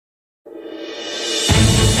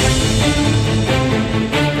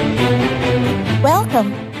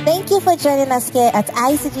Welcome. Thank you for joining us here at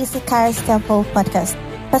ICGC Charis Temple Podcast.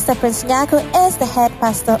 Pastor Prince Nyako is the head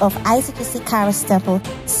pastor of ICGC Charis Temple,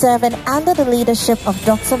 serving under the leadership of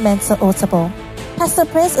Dr. Mensa Otabil. Pastor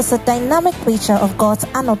Prince is a dynamic preacher of God's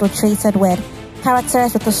unadulterated word,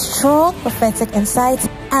 characterized with a strong prophetic insight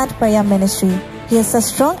and prayer ministry. He is a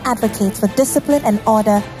strong advocate for discipline and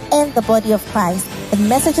order in the body of Christ, with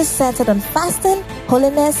messages centered on fasting,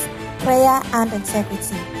 holiness, prayer, and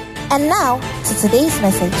integrity. And now, to today's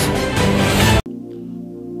message.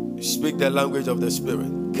 Speak the language of the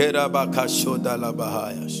Spirit.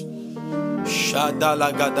 Kerabakashodalabahayash.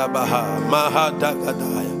 Shadalagadabaha.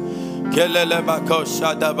 Mahadagadaya. Kelelebako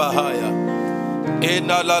shadabahaya.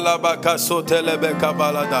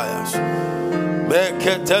 Inalalabakasotelebekabaladayash.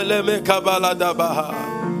 Meketelemekabaladabaha.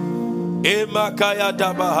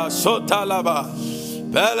 Imakayadabaha. Sotalaba.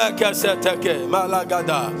 Belekaseteke.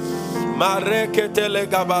 Malagada. Mareketele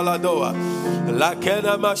gabaladoa.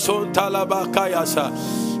 Lakena mason talabakayasa.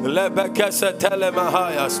 Lebekese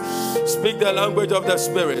telemahayas. Speak the language of the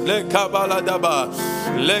Spirit. Le kabaladaba.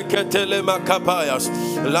 Leketele makapayas.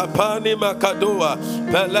 Lapani makadoa.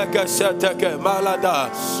 Pelekaseteke malada.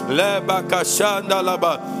 Lebakashanda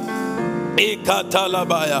laba.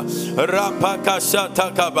 Ikatalabaya,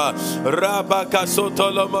 Rapakashatakaba,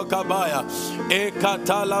 Rabakasotolomokabaya,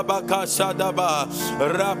 Ekatalabakashadaba,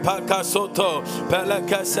 Rapakasoto,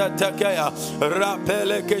 Pelekasetekea,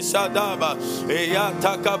 Rapelekeshadaba,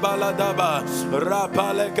 Yatakabaladaba,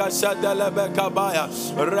 Rapalekasadelebekabaya,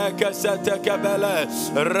 Rekesetekebele,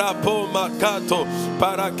 Rapomakato,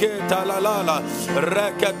 Paraketa lalala,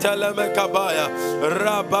 Reketelemekabaya,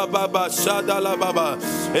 Rabababa Shadalababa,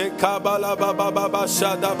 Ekabala.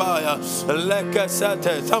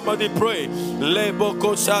 Somebody pray.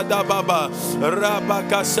 Leboko shada baba,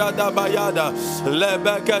 rabaka shada bayada,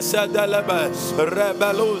 lebeka shada lebe,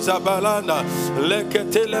 rebeluza balanda,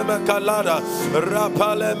 leketele mekalada,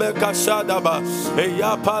 rapale mekashada ba,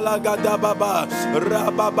 eyapala gada baba,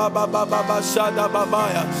 rababa baba shada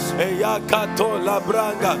babaya, eyakato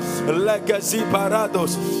labranga, legezi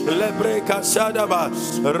parados, lebreka shada ba,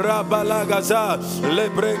 rabalagaza,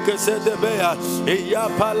 lebreka shada. In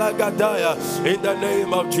the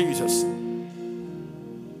name of Jesus.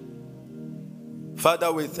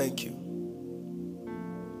 Father, we thank you.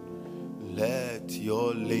 Let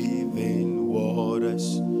your living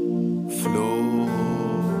waters flow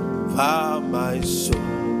over my soul.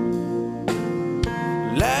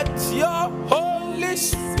 Let your Holy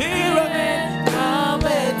Spirit come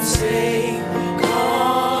and take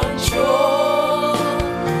control.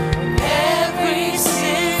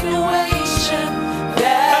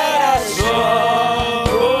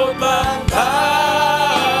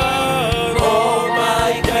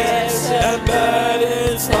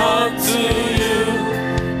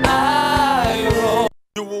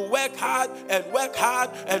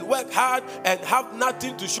 And work hard and have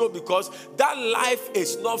nothing to show because that life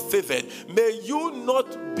is not favored. May you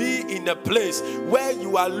not be in a place where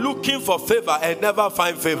you are looking for favor and never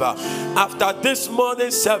find favor. After this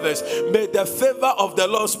morning service, may the favor of the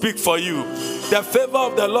Lord speak for you. The favor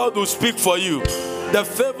of the Lord will speak for you. The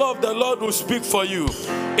favor of the Lord will speak for you.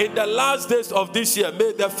 In the last days of this year,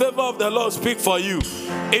 may the favor of the Lord speak for you.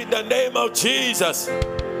 In the name of Jesus.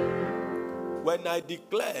 When I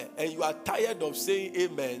declare and you are tired of saying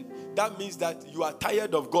amen, that means that you are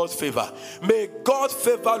tired of God's favor. May God's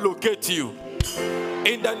favor locate you.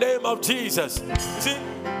 In the name of Jesus. You see,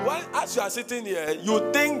 as you are sitting here,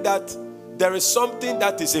 you think that there is something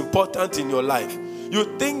that is important in your life. You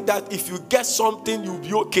think that if you get something, you'll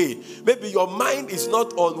be okay. Maybe your mind is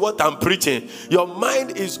not on what I'm preaching. Your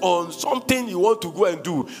mind is on something you want to go and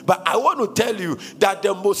do. But I want to tell you that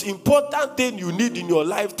the most important thing you need in your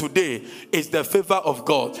life today is the favor of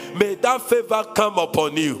God. May that favor come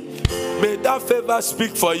upon you. May that favor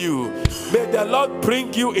speak for you. May the Lord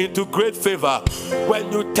bring you into great favor. When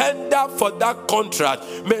you tender for that contract,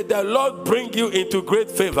 may the Lord bring you into great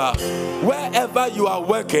favor. Wherever you are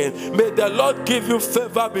working, may the Lord give you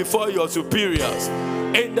favor before your superiors.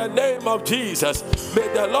 In the name of Jesus, may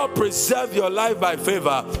the Lord preserve your life by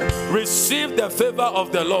favor. Receive the favor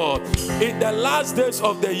of the Lord. In the last days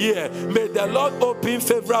of the year, may the Lord open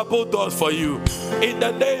favorable doors for you. In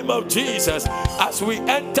the name of Jesus, as we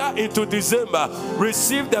enter into December,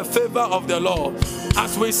 receive the favor of the Lord.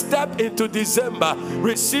 As we step into December,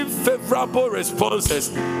 receive favorable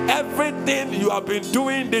responses. Everything you have been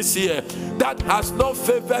doing this year that has not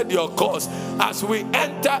favored your cause, as we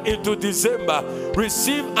enter into December,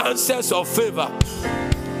 receive answers of favor.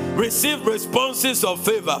 Receive responses of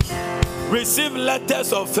favor. Receive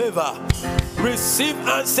letters of favor. Receive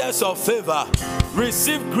answers of favor.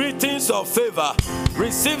 Receive greetings of favor.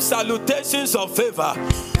 Receive salutations of favor.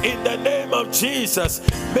 In the name of Jesus,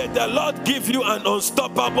 may the Lord give you an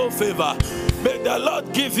unstoppable favor. May the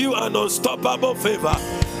Lord give you an unstoppable favor.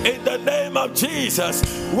 In the name of Jesus,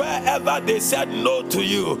 wherever they said no to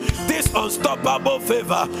you, this unstoppable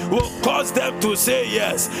favor will cause them to say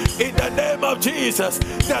yes. In the name of Jesus,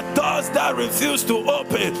 the doors that refuse to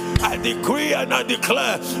open, I decree and I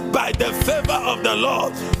declare by the favor of the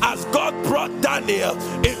Lord, as God brought Daniel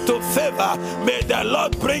into favor, may the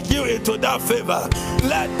Lord bring you into that favor.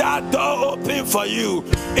 Let that door open for you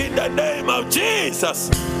in the name of Jesus.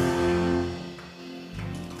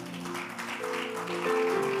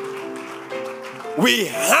 We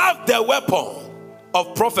have the weapon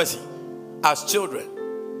of prophecy as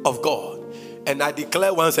children of God. And I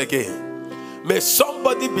declare once again, may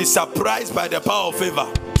somebody be surprised by the power of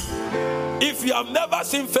favor. If you have never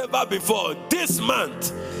seen favor before, this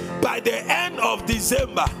month, by the end of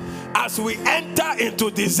December, as we enter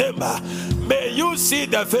into December, may you see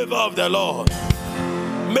the favor of the Lord.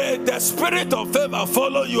 May the spirit of favor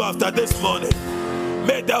follow you after this morning.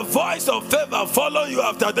 May the voice of favor follow you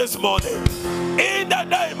after this morning. In the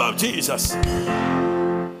name of Jesus.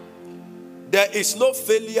 There is no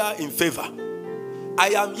failure in favor.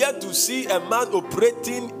 I am yet to see a man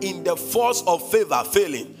operating in the force of favor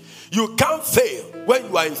failing. You can't fail when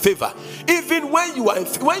you are in favor. Even when you are in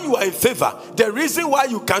favor, the reason why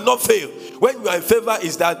you cannot fail when you are in favor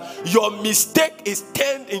is that your mistake is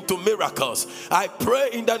turned into miracles. I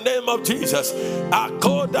pray in the name of Jesus.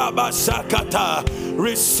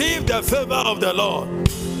 Receive the favor of the Lord.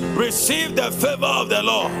 Receive the favor of the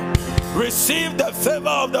Lord. Receive the favor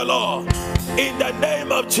of the Lord. In the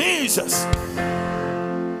name of Jesus.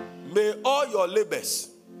 May all your labors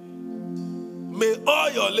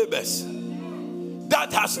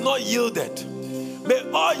that has not yielded, may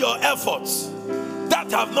all your efforts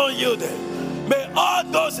that have not yielded, may all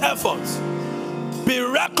those efforts be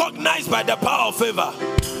recognized by the power of favor.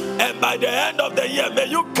 And by the end of the year, may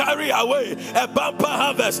you carry away a bumper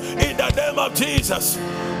harvest in the name of Jesus.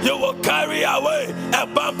 You will carry away a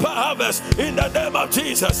bumper harvest in the name of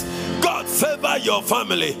Jesus. God favor your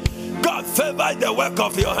family. God favor the work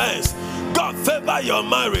of your hands. God favor your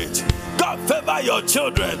marriage. God favor your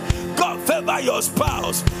children. God favor your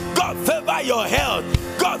spouse. God favor your health.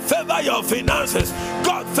 God favor your finances.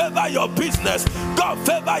 God favor your business. God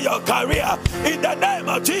favor your career in the name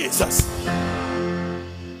of Jesus.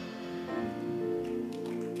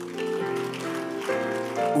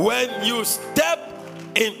 When you step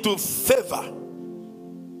into favor,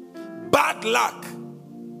 bad luck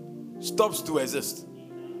stops to exist.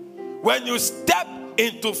 When you step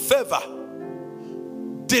into favor,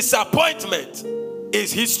 disappointment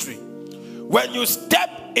is history. When you step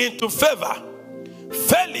into favor,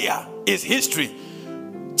 failure is history.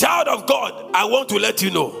 Child of God, I want to let you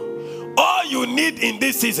know, all you need in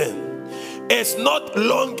this season is not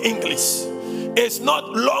long English. It's not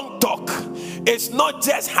long talk. It's not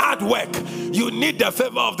just hard work. You need the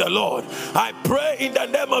favor of the Lord. I pray in the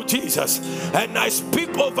name of Jesus and I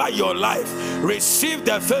speak over your life. Receive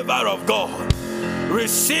the favor of God.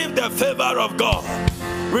 Receive the favor of God.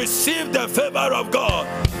 Receive the favor of God.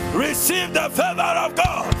 Receive the favor of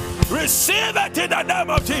God. Receive it in the name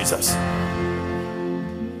of Jesus.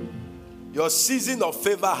 Your season of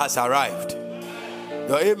favor has arrived.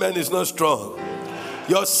 Your amen is not strong.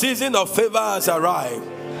 Your season of favor has arrived.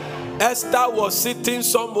 Esther was sitting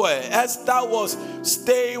somewhere. Esther was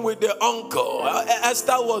staying with the uncle.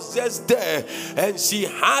 Esther was just there and she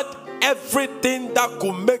had everything that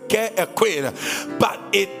could make her a queen. But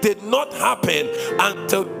it did not happen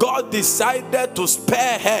until God decided to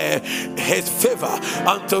spare her his favor.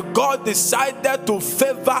 Until God decided to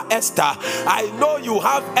favor Esther. I know you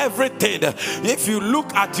have everything. If you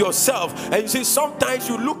look at yourself and you see, sometimes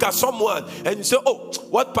you look at someone and you say, oh,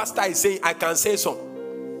 what pastor is saying, I can say so.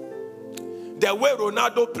 The way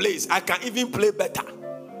Ronaldo plays, I can even play better.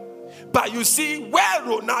 But you see, where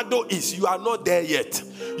Ronaldo is, you are not there yet.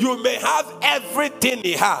 You may have everything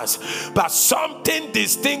he has, but something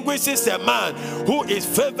distinguishes a man who is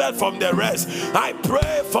favored from the rest. I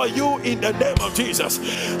pray for you in the name of Jesus.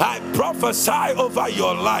 I prophesy over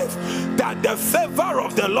your life that the favor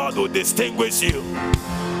of the Lord will distinguish you.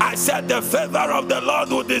 I said the favor of the Lord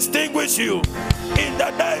will distinguish you in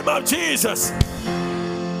the name of Jesus.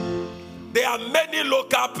 There are many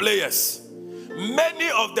local players. Many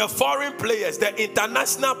of the foreign players, the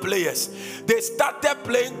international players, they started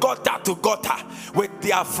playing gutter to gutter with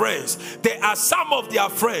their friends. There are some of their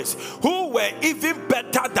friends who were even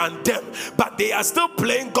better than them, but they are still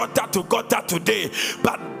playing gutter to gutter today.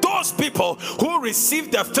 But those those people who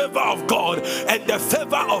receive the favor of God and the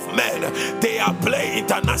favor of men, they are playing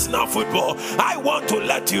international football. I want to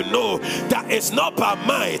let you know that it's not by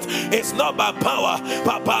might, it's not by power,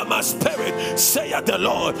 but by my spirit, saith the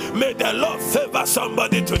Lord. May the Lord favor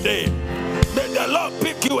somebody today. May the Lord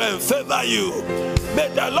pick you and favor you. May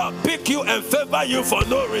the Lord pick you and favor you for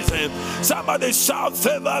no reason. Somebody shout,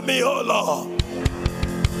 favor me, oh Lord.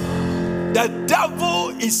 The devil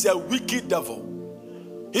is a wicked devil.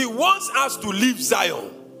 He wants us to leave Zion.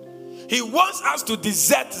 He wants us to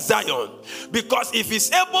desert Zion, because if he's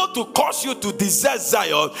able to cause you to desert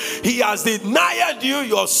Zion, he has denied you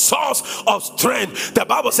your source of strength. The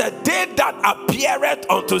Bible said, they that appeareth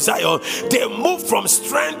unto Zion, they move from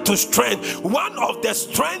strength to strength. One of the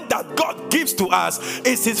strength that God gives to us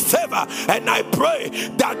is his favor. And I pray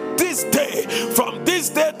that this day, from this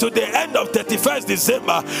day to the end of 31st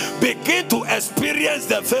December, begin to experience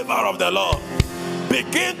the favor of the Lord.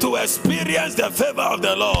 Begin to experience the favor of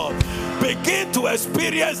the Lord. Begin to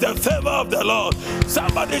experience the favor of the Lord.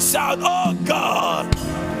 Somebody shout, oh God,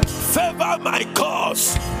 favor my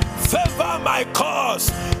cause. Favor my cause.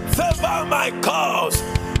 Favor my cause.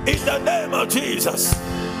 In the name of Jesus.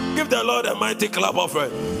 Give the Lord a mighty clap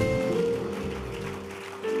offering.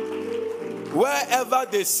 Wherever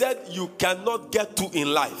they said you cannot get to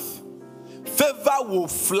in life, favor will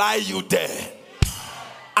fly you there.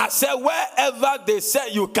 I said, wherever they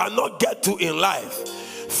say you cannot get to in life,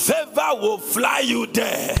 favor will fly you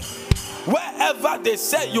there. Wherever they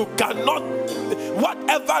say you cannot,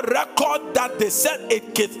 whatever record that they said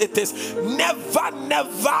it is never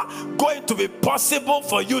going to be possible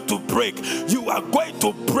for you to break, you are going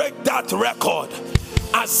to break that record.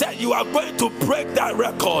 I said you are going to break that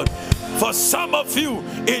record. For some of you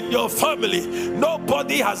in your family,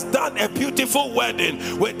 nobody has done a beautiful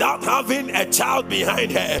wedding without having a child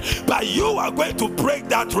behind her. But you are going to break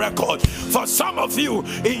that record. For some of you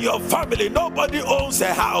in your family, nobody owns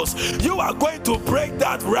a house. You are going to break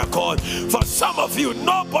that record. For some of you,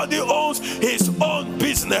 nobody owns his own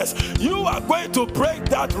business. You are going to break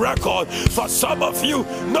that record. For some of you,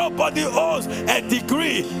 nobody owns a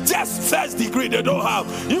degree, just first degree they don't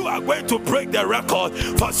have. You are going to break the record.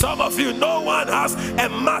 For some of you, no one has a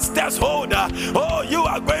master's holder. Oh, you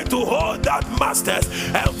are going to hold that master's.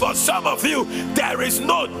 And for some of you, there is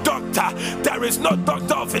no doctor. There is no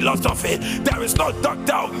doctor of philosophy. There is no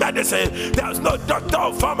doctor of medicine. There is no doctor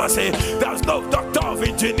of pharmacy. There is no doctor of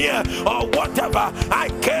engineer or whatever. I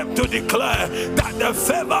came to declare that the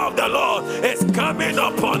favor of the Lord is coming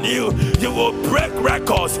upon you. You will break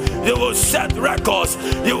records. You will set records.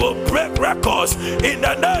 You will break records in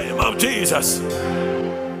the name of Jesus.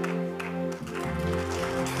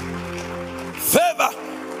 Favor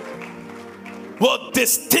will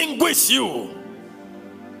distinguish you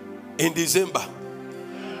in December.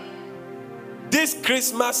 This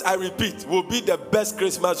Christmas, I repeat, will be the best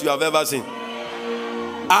Christmas you have ever seen.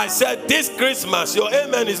 I said this Christmas, your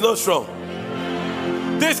amen is not strong.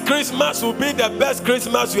 This Christmas will be the best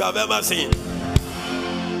Christmas you have ever seen.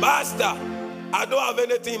 Pastor, I don't have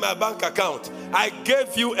anything in my bank account. I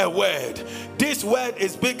gave you a word. This word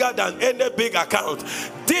is bigger than any big account.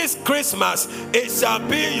 This Christmas, it shall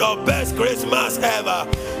be your best Christmas ever.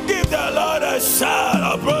 Give the Lord a shout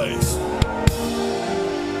of praise.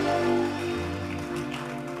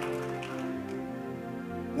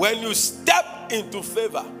 When you step into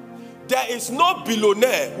favor, there is no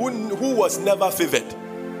billionaire who was never favored.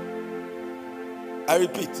 I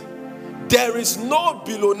repeat, there is no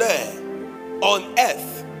billionaire on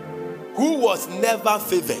earth who was never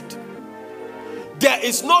favored. There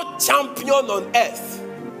is no champion on earth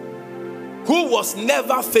who was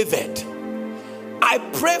never favored. I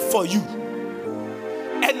pray for you,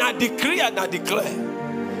 and I decree and I declare.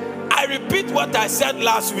 I repeat what I said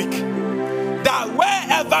last week, that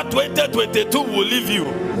wherever 2022 will leave you,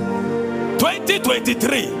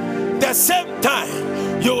 2023, the same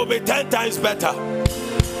time, you will be 10 times better.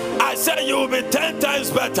 I said you will be 10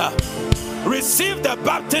 times better. Receive the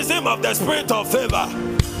baptism of the spirit of favor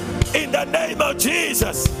in the name of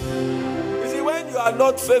Jesus. You see, when you are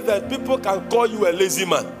not favored, people can call you a lazy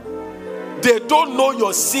man. They don't know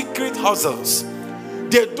your secret hustles.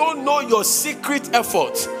 They don't know your secret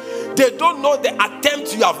efforts. They don't know the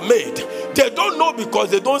attempts you have made. They don't know because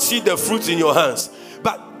they don't see the fruits in your hands.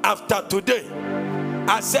 But after today,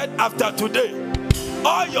 I said after today,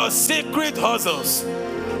 all your secret hustles,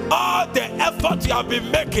 all the effort you have been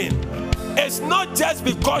making, It's not just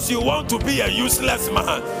because you want to be a useless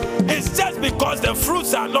man. It's just because the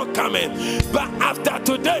fruits are not coming. But after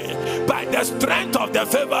today, by the strength of the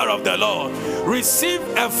favor of the Lord, receive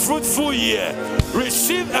a fruitful year.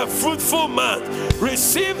 Receive a fruitful month.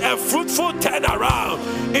 Receive a fruitful turnaround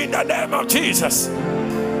in the name of Jesus.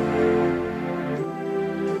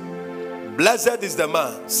 Blessed is the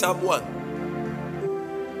man, Psalm 1,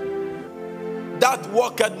 that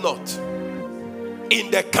walketh not in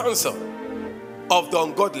the counsel of the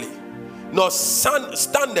ungodly, nor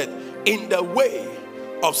standeth in the way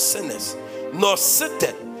of sinners, nor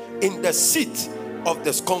sitteth in the seat of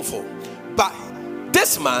the scornful. But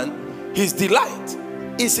this man, his delight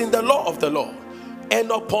is in the law of the Lord, and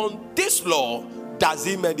upon this law does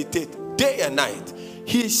he meditate day and night.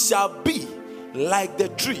 He shall be like the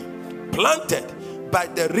tree planted by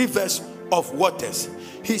the rivers of waters.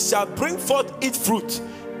 He shall bring forth its fruit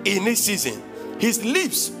in his season. His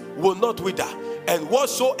leaves will not wither, and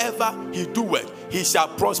whatsoever he doeth, he shall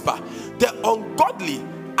prosper. The ungodly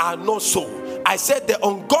are not so. I said the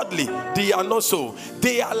ungodly, they are not so.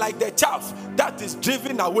 They are like the chaff that is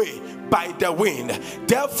driven away by the wind.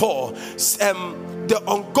 Therefore, the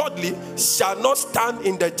ungodly shall not stand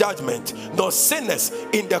in the judgment, nor sinners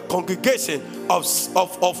in the congregation of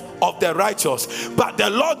the righteous. But the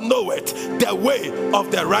Lord knoweth the way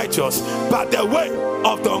of the righteous, but the way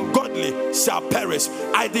of the ungodly shall perish.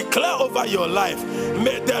 I declare over your life,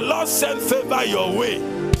 may the Lord send favor your way.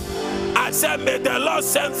 I said, may the Lord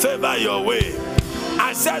send favor your way.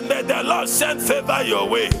 I said, may the Lord send favor your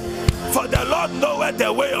way. For the Lord knoweth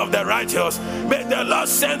the way of the righteous. May the Lord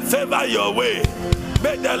send favor your way.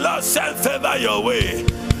 May the Lord send favor your way.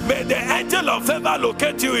 May the angel of favor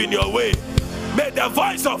locate you in your way. May the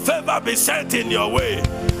voice of favor be sent in your way.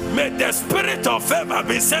 May the spirit of favor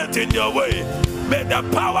be sent in your way. May the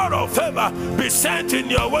power of favor be sent in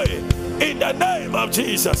your way. In the name of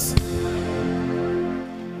Jesus.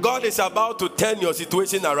 God is about to turn your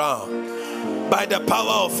situation around by the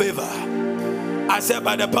power of favor. I said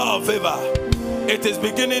by the power of favor. It is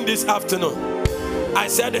beginning this afternoon. I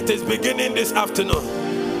said it is beginning this afternoon.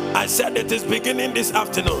 I said it is beginning this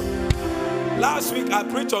afternoon. Last week I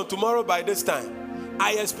preached on tomorrow by this time.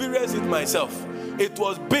 I experienced it myself. It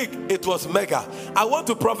was big, it was mega. I want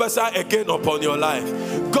to prophesy again upon your life.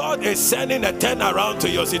 God is sending a turnaround to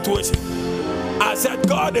your situation. I said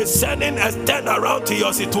God is sending a turnaround to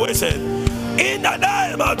your situation. In the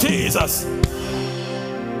name of Jesus.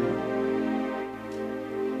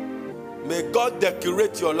 May God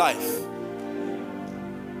decorate your life.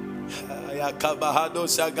 May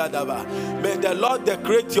the Lord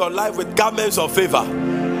decorate your life with garments of favor.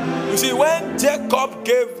 You see, when Jacob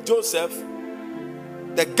gave Joseph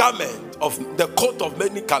the garment of the coat of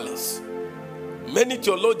many colors, many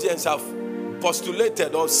theologians have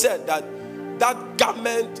postulated or said that that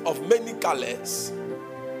garment of many colors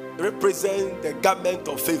represents the garment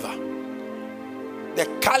of favor. The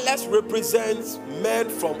colors represents men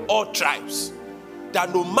from all tribes.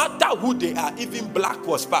 That no matter who they are, even black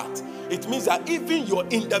was part. It means that even you're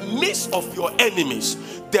in the midst of your enemies,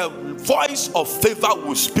 the voice of favor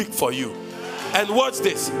will speak for you. And watch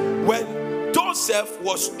this. When Joseph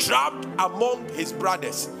was trapped among his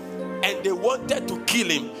brothers and they wanted to kill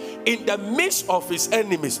him, in the midst of his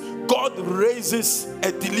enemies, God raises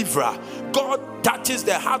a deliverer. God touches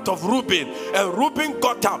the heart of Reuben, and Reuben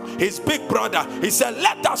got up, his big brother. He said,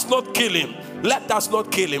 let us not kill him. Let us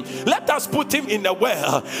not kill him. Let us put him in a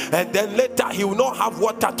well, and then later he will not have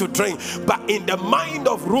water to drink. But in the mind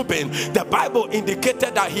of Reuben, the Bible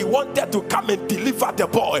indicated that he wanted to come and deliver the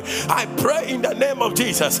boy. I pray in the name of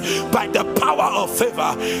Jesus, by the power of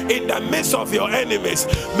favor, in the midst of your enemies,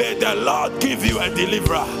 may the Lord give you a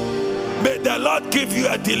deliverer. May the Lord give you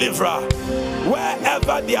a deliverer.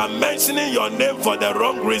 Wherever they are mentioning your name for the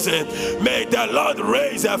wrong reason, may the Lord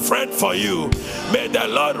raise a friend for you. May the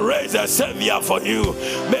Lord raise a savior for you.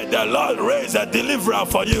 May the Lord raise a deliverer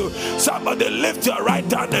for you. Somebody lift your right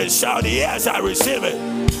hand and shout, yes, I receive it.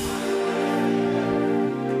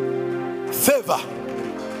 Favor.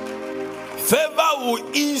 Favor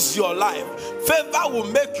will ease your life. Favor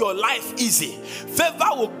will make your life easy. Favor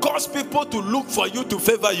will cause people to look for you to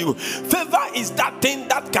favor you. Favor is that thing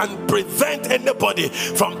that can prevent anybody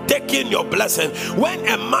from taking your blessing. When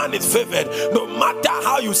a man is favored, no matter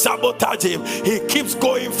how you sabotage him, he keeps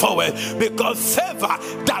going forward, because favor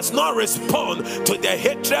does not respond to the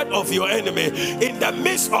hatred of your enemy. In the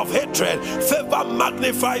midst of hatred, favor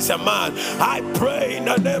magnifies a man. I pray in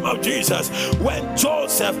the name of Jesus, when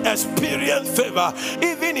Joseph experienced favor,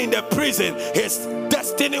 even in the prison, his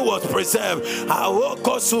destiny was preserved. I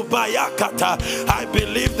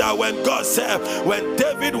believe that when God said, when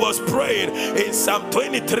David was praying in Psalm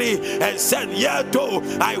 23 and said, yea, though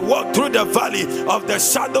I walk through the valley of the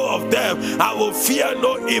shadow of death, I will fear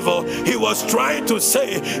no evil. He was trying to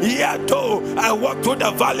say, yea, though I walk through the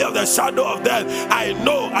valley of the shadow of death, I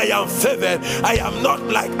know I am favored. I am not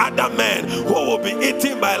like other men who will be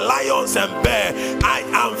eaten by lions and bears. I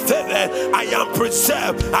am favored. I am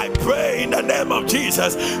preserved. I pray in the name of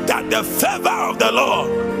Jesus that the favor of the Lord,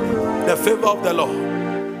 the favor of the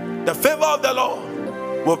Lord, the favor of the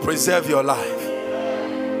Lord will preserve your life.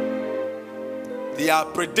 They are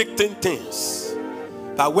predicting things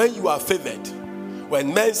that when you are favored,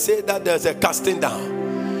 when men say that there's a casting down,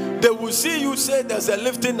 they will see you say there's a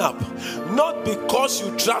lifting up, not because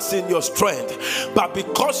you trust in your strength, but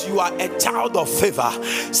because you are a child of favor.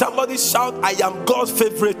 Somebody shout, I am God's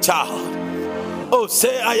favorite child. Oh,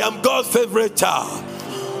 say, I am God's favorite child.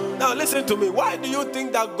 Now listen to me. Why do you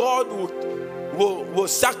think that God will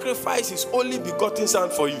sacrifice his only begotten son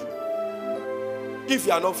for you if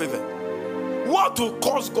you are not favored? What will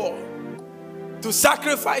cause God to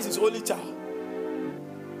sacrifice his only child?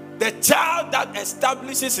 The child that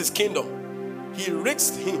establishes his kingdom. He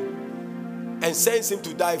risks him and sends him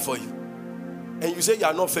to die for you. And you say you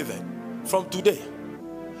are not favored. From today,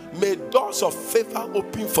 may doors of favor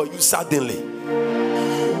open for you suddenly.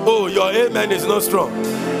 Oh, your amen is not strong.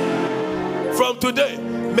 From today,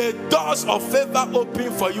 may doors of favor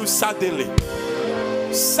open for you suddenly.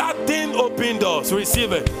 Sudden open doors,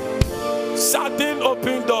 receive it. Sudden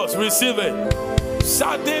open doors, receive it.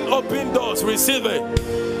 Sudden open doors, receive it.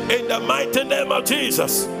 In the mighty name of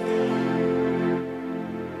Jesus.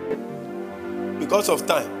 Because of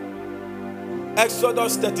time,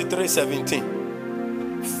 Exodus 33:17.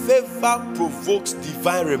 Favor provokes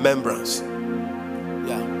divine remembrance.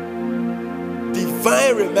 Yeah.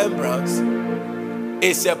 Divine remembrance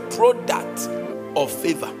is a product of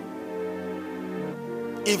favor.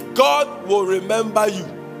 If God will remember you,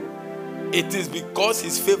 it is because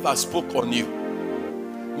his favor spoke on you.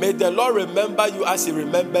 May the Lord remember you as he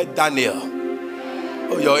remembered Daniel.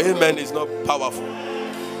 Oh, your amen is not powerful.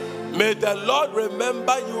 May the Lord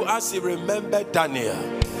remember you as he remembered Daniel.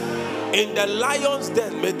 In the lion's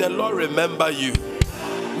den, may the Lord remember you.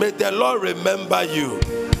 May the Lord remember you.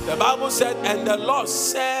 The Bible said, and the Lord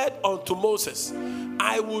said unto Moses,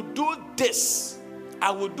 I will do this. I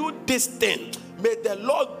will do this thing. May the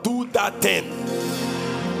Lord do that thing.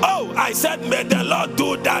 Oh, I said, may the Lord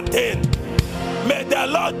do that thing. May the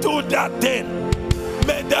Lord do that thing.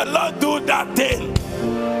 May the Lord do that thing.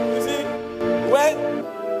 You see,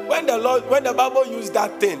 when the Bible uses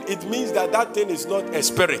that thing, it means that that thing is not a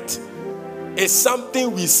spirit. It's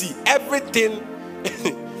something we see. Everything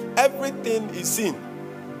is seen.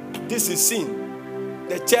 This is seen.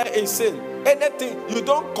 The chair is seen. Anything you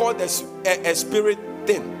don't call a spirit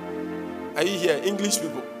thing. Are you here, English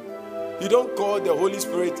people? You don't call the Holy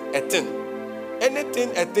Spirit a thing. Anything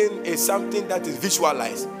a thing is something that is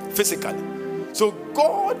visualized physically. So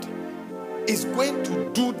God is going to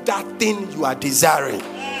do that thing you are desiring.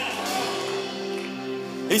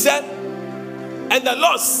 He said, and the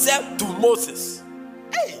Lord said to Moses,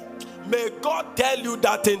 hey, may God tell you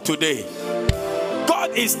that thing today.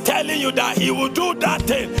 God is telling you that he will do that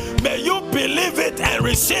thing. May you believe it and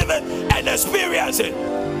receive it and experience it.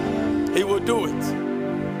 He will do it.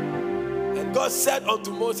 And God said unto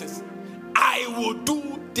Moses, I will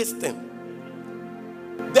do this thing.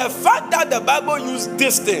 The fact that the Bible used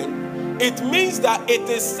this thing, it means that it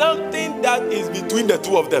is something that is between the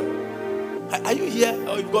two of them. Are you here?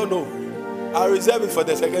 Or you don't know? I'll reserve it for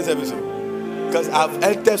the second episode because I've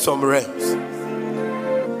entered some realms.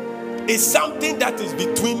 It's something that is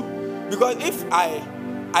between, because if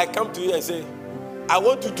I come to you and say, I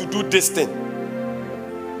want you to do this thing,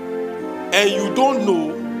 and you don't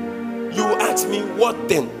know, you ask me what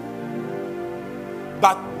thing.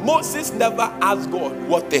 But Moses never asked God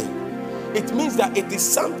what thing. It means that it is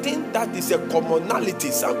something that is a commonality,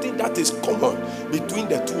 something that is common between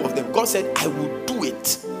the two of them. God said, I will do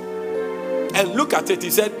it. And look at it, he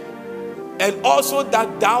said, and also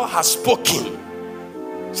that thou hast spoken.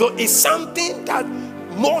 So it's something that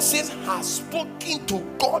Moses has spoken to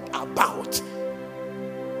God about.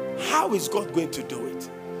 How is God going to do it?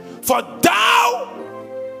 For thou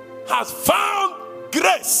hast found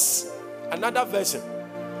grace. Another version,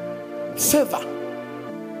 favor.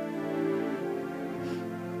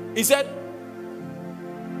 He said,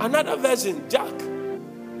 another version, Jack,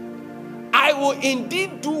 I will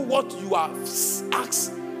indeed do what you have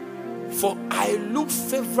asked, for I look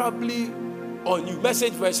favorably on you.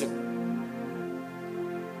 Message version.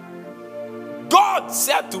 God God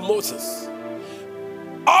said to Moses,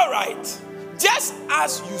 all right, just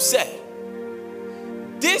as you said,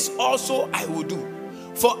 this also I will do,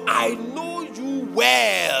 for I know you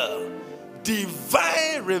well.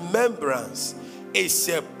 Divine remembrance is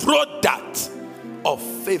a product of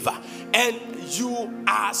favor, and you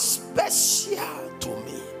are special to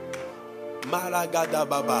me. Maragada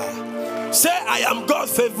Baba. Say, I am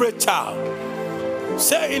God's favorite child.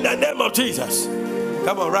 Say, in the name of Jesus.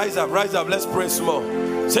 Come on, rise up, let's pray small.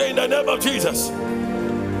 Say, in the name of Jesus,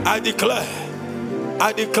 I declare,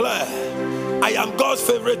 I am God's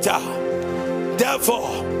favorite child. Therefore,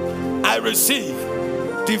 I receive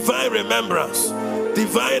divine remembrance,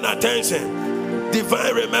 divine attention,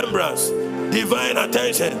 divine remembrance, divine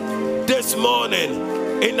attention this morning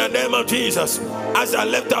in the name of Jesus. As I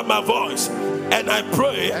lift up my voice and I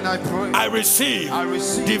pray, I receive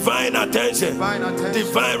divine attention,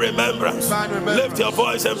 divine remembrance. Lift your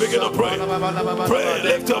voice and begin to pray. Pray,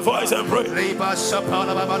 lift your voice and pray. Pray.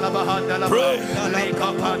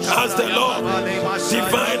 Ask the Lord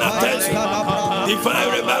divine attention, divine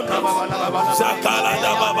remembrance.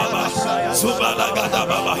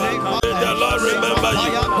 May the Lord remember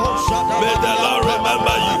you. May the Lord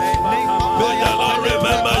remember you. May the Lord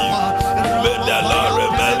remember you. May the Lord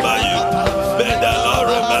remember you. May the Lord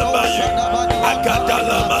remember you.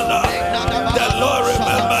 The Lord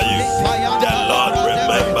remember you. The Lord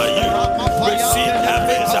remember you. Receive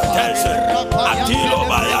heaven's attention. Atilo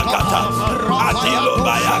Bayagata. Atilo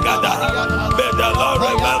Bayagada. May the Lord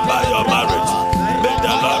remember your marriage. May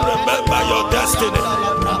the Lord remember your destiny.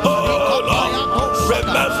 Oh Lord,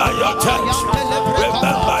 remember your church.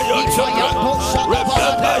 Remember your children.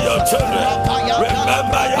 Remember your children.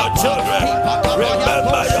 Remember your children.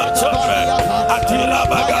 Remember your children. Atila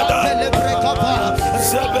Bagada.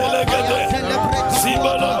 Sebelegede.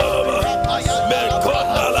 Siboloboloba.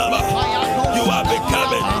 Mekonalaba. You are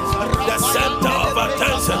becoming the center of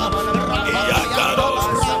attention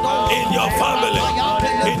in your family.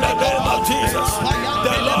 In the name of Jesus.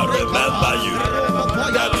 The Lord remember you.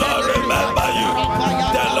 The Lord remember you.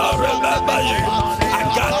 The Lord remember you.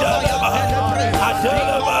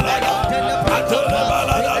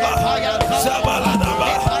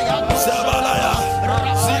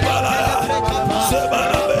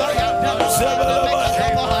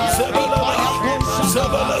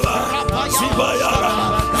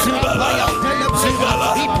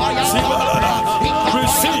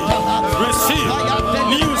 Receive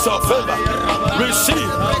news of favor. Receive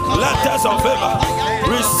letters of favor.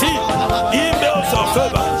 Receive emails of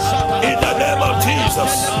favor. In the name of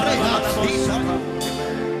Jesus.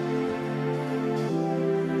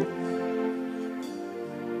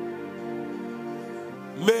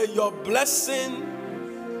 May your blessing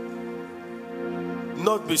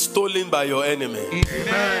not be stolen by your enemy.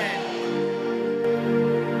 Amen.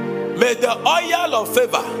 May the oil of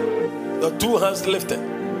favor, the two hands lifted.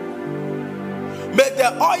 May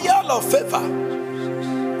the oil of favor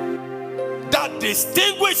that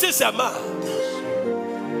distinguishes a man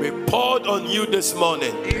be poured on you this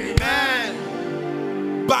morning. Amen.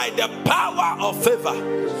 By the power of favor,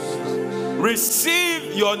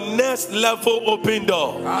 receive your next level open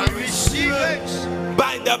door. I receive it.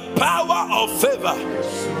 By the power of favor,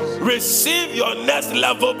 receive your next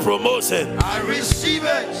level promotion. I receive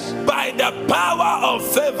it. By the power of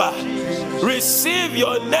favor, receive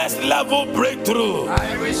your next level breakthrough.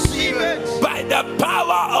 I receive it. By the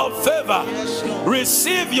power of favor,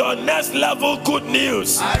 receive your next level good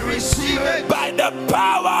news. I receive it. By the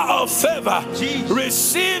power of favor,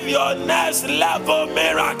 receive your next level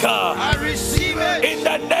miracle. I receive it. In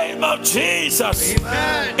the name of Jesus.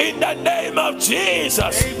 Amen. In the name of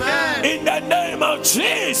Jesus. Amen. In the name of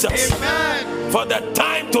Jesus. Amen. For the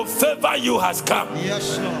time to favor you has come.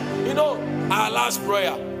 Yes, Lord. You know, our last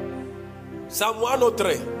prayer, Psalm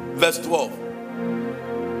 103, verse 12.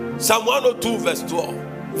 Psalm 102, verse 12.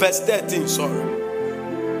 Verse 13, sorry.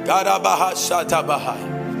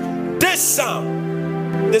 This psalm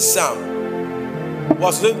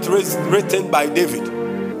was written by David.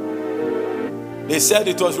 They said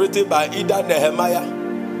it was written by either Nehemiah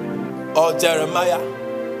or Jeremiah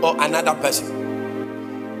or another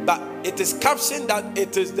person. But it is captioned that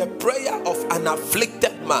it is the prayer of an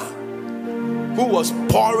afflicted man who was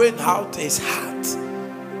pouring out his heart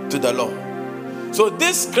to the Lord. So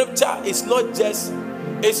this scripture is not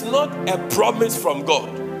a promise from God.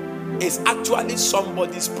 It's actually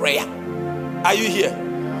somebody's prayer. Are you here?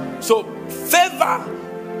 So favor,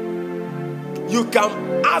 you can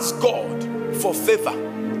ask God for favor.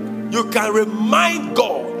 You can remind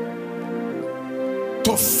God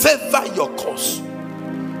to favor your cause.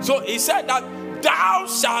 So he said that thou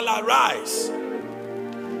shalt arise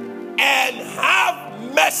and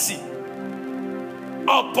have mercy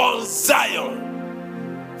upon Zion.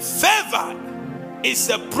 Favor is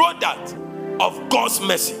a product of God's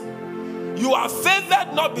mercy. You are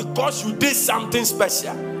favored not because you did something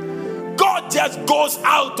special. God just goes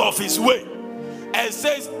out of his way and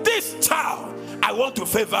says, this child, I want to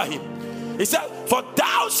favor him. He said, for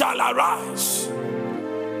thou shalt arise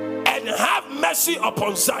and have mercy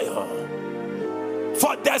upon Zion.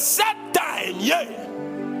 For the set time, yea,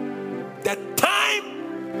 the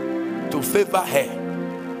time to favor her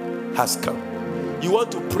has come. You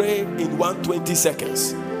want to pray in 120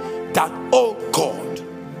 seconds that, oh God,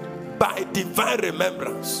 by divine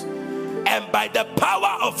remembrance and by the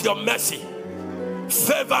power of your mercy,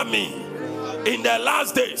 favor me in the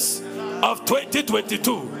last days of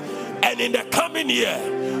 2022 and in the coming year.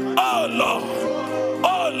 Oh Lord,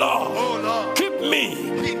 oh Lord, keep me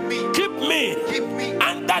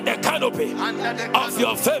under the canopy of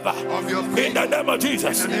your favor in the name of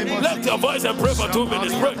Jesus. Lift your voice and pray for 2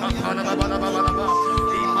 minutes. Pray.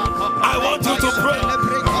 I want you to pray.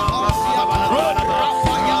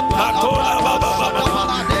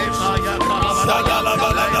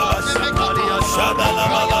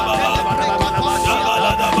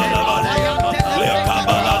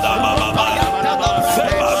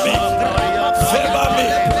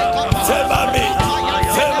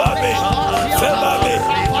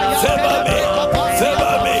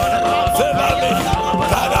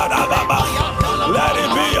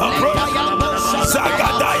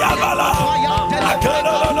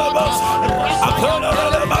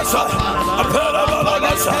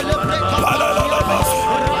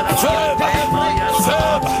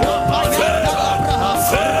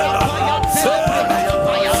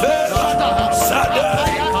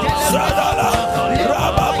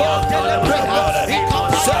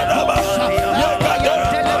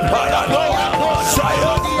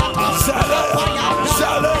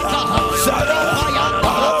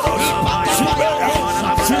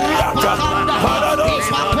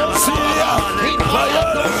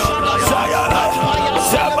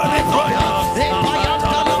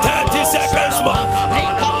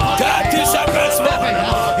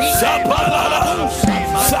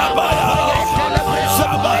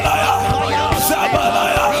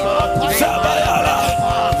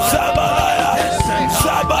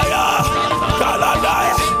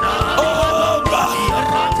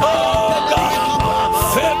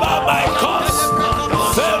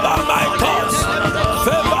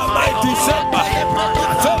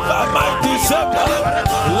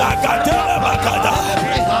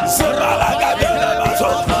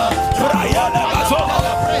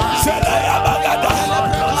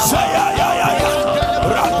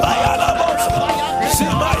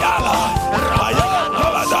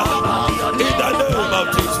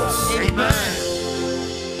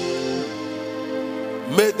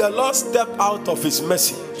 May the Lord step out of his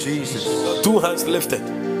mercy. Jesus. 2 hands lifted.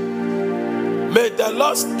 May the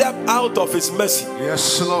Lord step out of his mercy.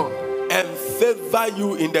 Yes, Lord. And favor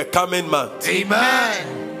you in the coming month.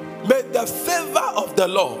 Amen. May the favor of the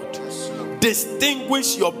Lord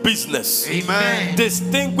distinguish your business. Amen.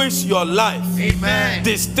 Distinguish your life. Amen.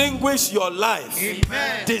 Distinguish your life.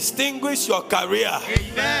 Amen. Distinguish your career.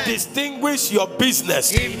 Amen. Distinguish your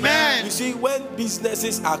business. Amen. You see, when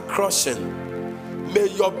businesses are crushing, may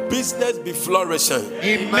your business be flourishing.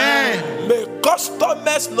 Amen. May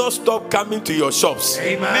customers not stop coming to your shops.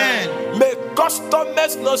 Amen. May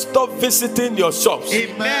customers not stop visiting your shops.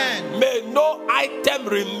 Amen. May no item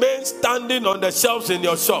remain standing on the shelves in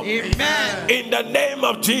your shop. Amen. In the name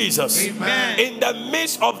of Jesus. Amen. In the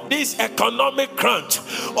midst of this economic crunch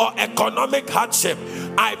or economic hardship,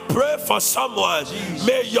 I pray for someone. Jesus.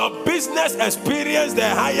 May your business experience the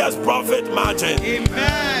highest profit margin.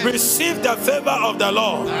 Amen. Receive the favor of the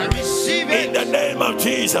Lord. I receive it. In the name of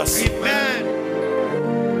Jesus. Amen.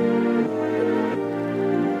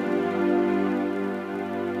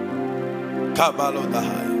 Kabalo the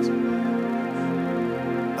highest.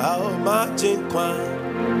 How much in Kwan?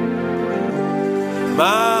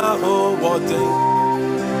 Maho water.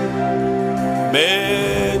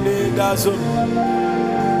 Many dozen.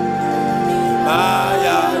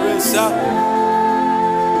 Ayaresa.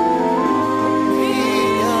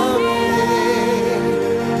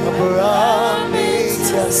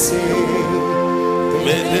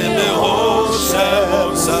 Mede me hosha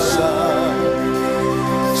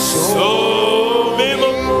so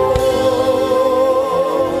mimo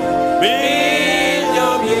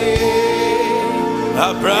minyami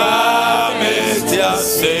abrametia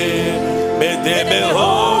se mede me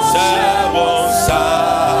hosha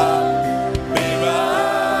mira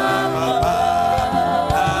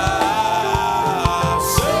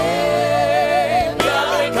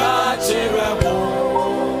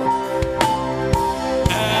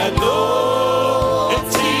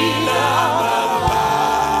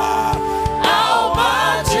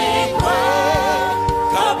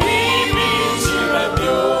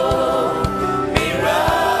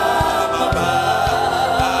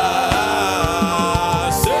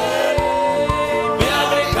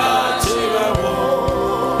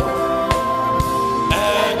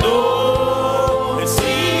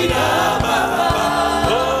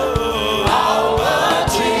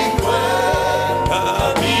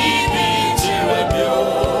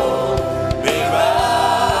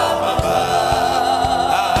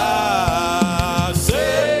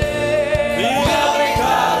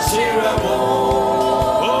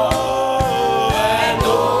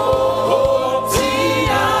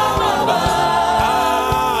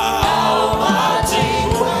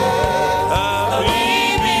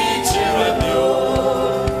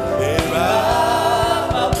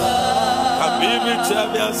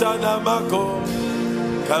mako.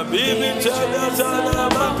 Kabibi chana sana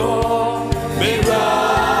mako. Mira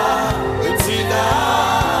utina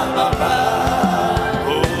baba.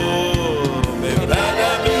 Oh, me bada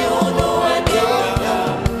mi uno adoya.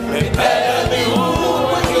 Me bada mi uno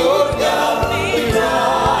adoya.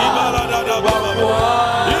 Ibala da da baba.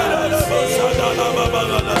 Ira da basada da baba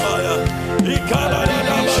da baya. Ikala da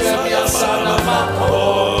da basada mako.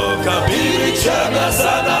 Kabibi chana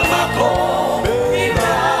sana mako.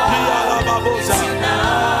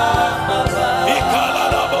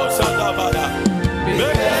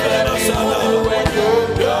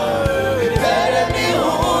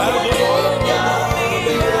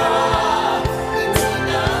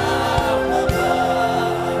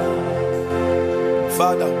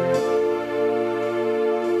 Father,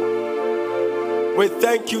 we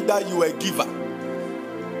thank you that you are a giver.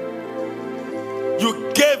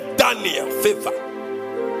 You gave Daniel favor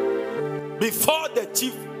before the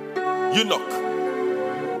chief eunuch.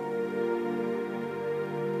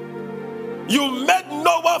 You made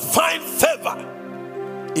Noah find favor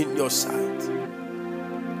in your sight.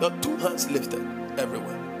 The two hands lifted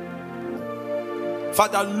everywhere.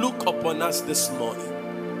 Father, look upon us this morning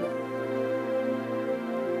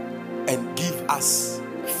and give us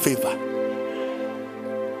favor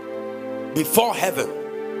before heaven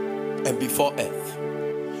and before earth,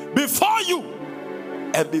 before you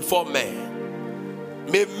and before men.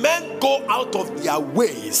 May men go out of their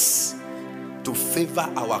ways to favor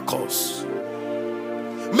our cause.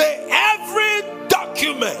 May every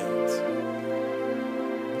document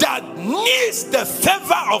that needs the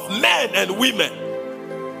favor of men and women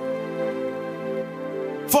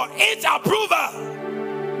for its approval,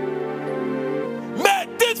 may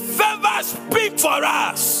this favor speak for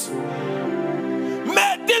us.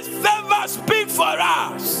 May this favor speak for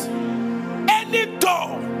us. Any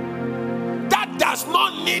door that does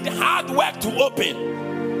not need hard work to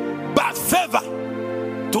open, but favor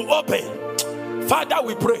to open, Father,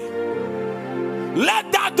 we pray,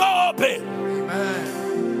 let that door open.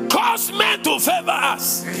 Amen. Cause men to favor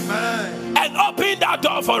us. Amen. And open that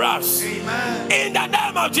door for us. Amen. In the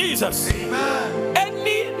name of Jesus. Amen.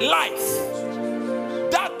 Any life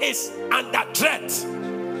that is under threat,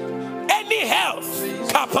 any health,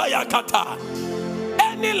 kapaya kata,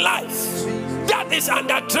 any life that is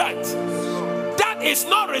under threat, that is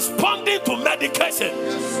not responding to medication,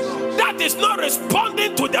 that is not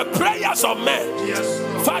responding to the prayers of men,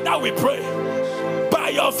 Father, we pray, by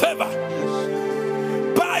your favor,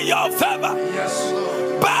 by your favor,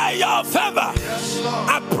 by your favor,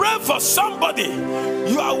 I pray for somebody.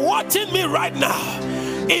 You are watching me right now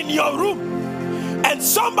in your room, and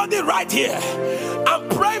somebody right here, I'm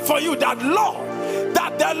praying for you that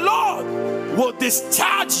the Lord will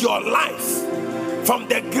discharge your life from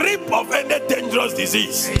the grip of any dangerous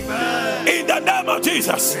disease. Amen. In the name of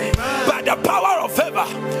Jesus. Amen. By the power of favor,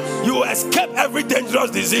 you will escape every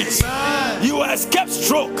dangerous disease. Amen. You will escape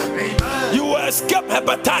stroke. Amen. You will escape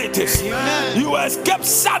hepatitis. Amen. You will escape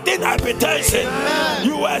sudden hypertension. Amen.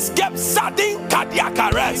 You will escape sudden cardiac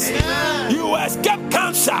arrest. Amen. You will escape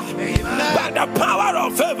cancer. Amen. By the power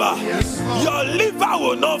of favor, your liver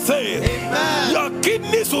will not fail. Amen. Your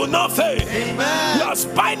kidneys will not fail. Amen. Your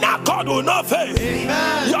spinal cord will not fail.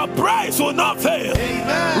 Amen. Your praise will not fail.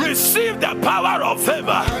 Amen. Receive the power of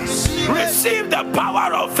favor. Receive the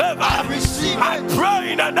power of favor. I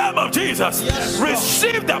pray in the name of Jesus. Yes,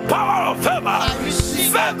 receive the power of favor.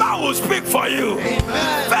 Favor will speak for you.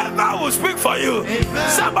 Amen. Favor will speak for you. Amen.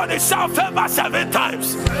 Somebody shout favor 7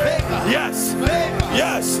 times. Favor. Yes. Favor.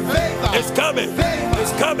 Yes. Favor. It's coming. Favor.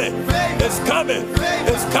 It's coming. Favor. It's coming.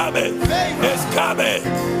 Favor. It's coming. Favor. It's coming.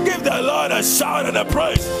 Give the Lord a shout and a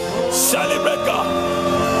praise. Celebrate God.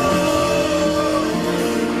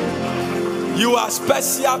 You are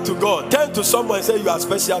special to God. Turn to someone and say you are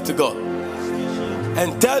special to God.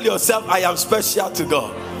 And tell yourself, I am special to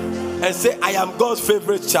God. And say, I am God's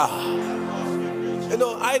favorite child. You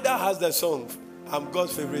know, Ida has the song, I'm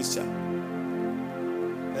God's favorite child.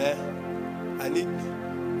 I need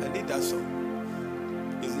that song.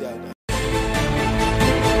 Is it Ida?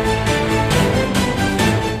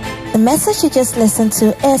 The message you just listened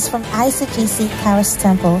to is from ICGC Charis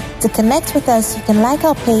Temple. To connect with us, you can like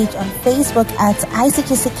our page on Facebook at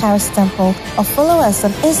ICGC Charis Temple or follow us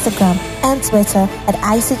on Instagram and Twitter at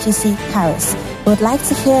ICGC Charis. We would like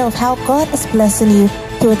to hear of how God is blessing you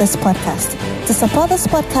through this podcast. To support this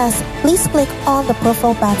podcast, please click on the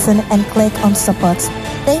profile button and click on support.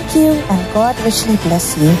 Thank you, and God richly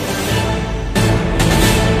bless you.